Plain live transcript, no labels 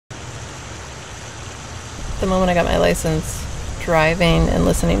The moment I got my license, driving and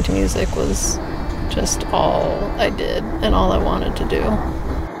listening to music was just all I did and all I wanted to do.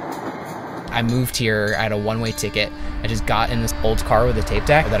 I moved here, I had a one-way ticket. I just got in this old car with a tape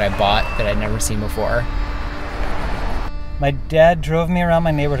deck that I bought that I'd never seen before. My dad drove me around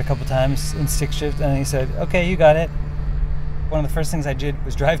my neighborhood a couple times in stick shift, and he said, okay, you got it. One of the first things I did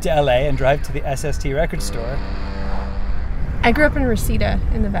was drive to LA and drive to the SST record store. I grew up in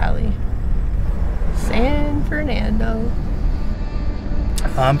Ruzicka in the valley. San Fernando.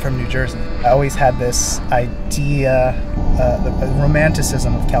 I'm from New Jersey. I always had this idea, the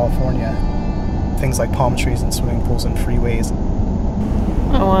romanticism of California. Things like palm trees and swimming pools and freeways.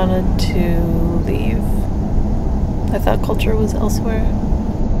 I wanted to leave. I thought culture was elsewhere.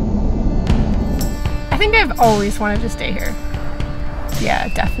 I think I've always wanted to stay here. Yeah,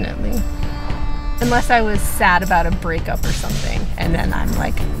 definitely. Unless I was sad about a breakup or something, and then I'm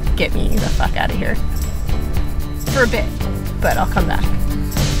like, get me the fuck out of here. For a bit, but I'll come back.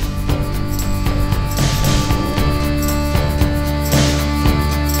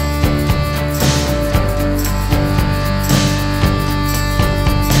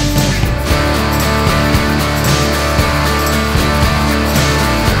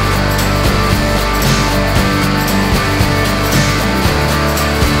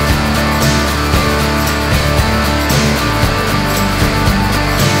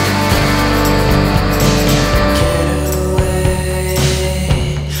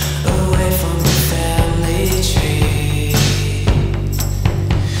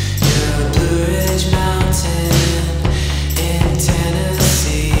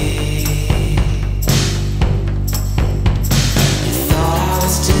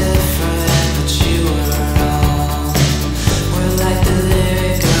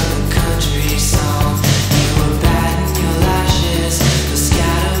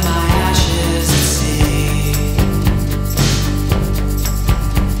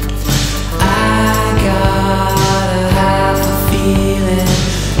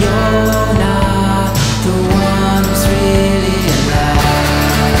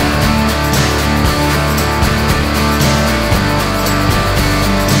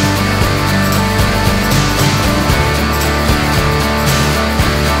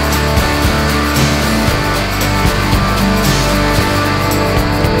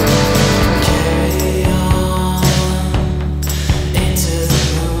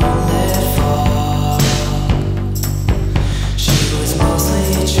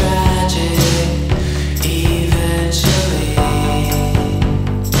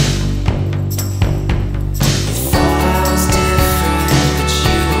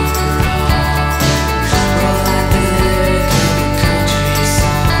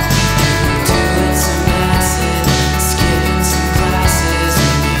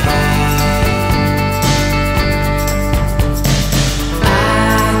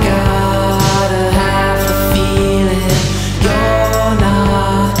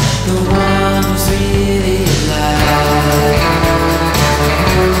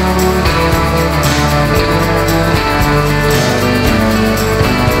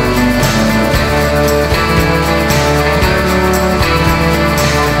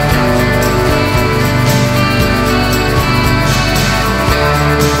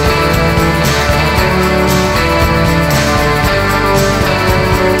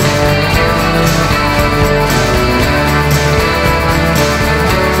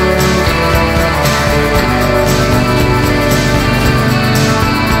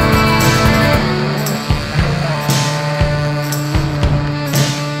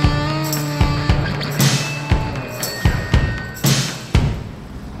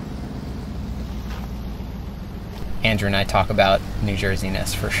 Andrew and I talk about New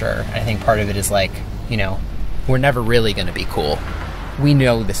Jersey-ness for sure. I think part of it is like, you know, we're never really going to be cool. We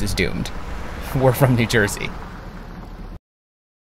know this is doomed. We're from New Jersey.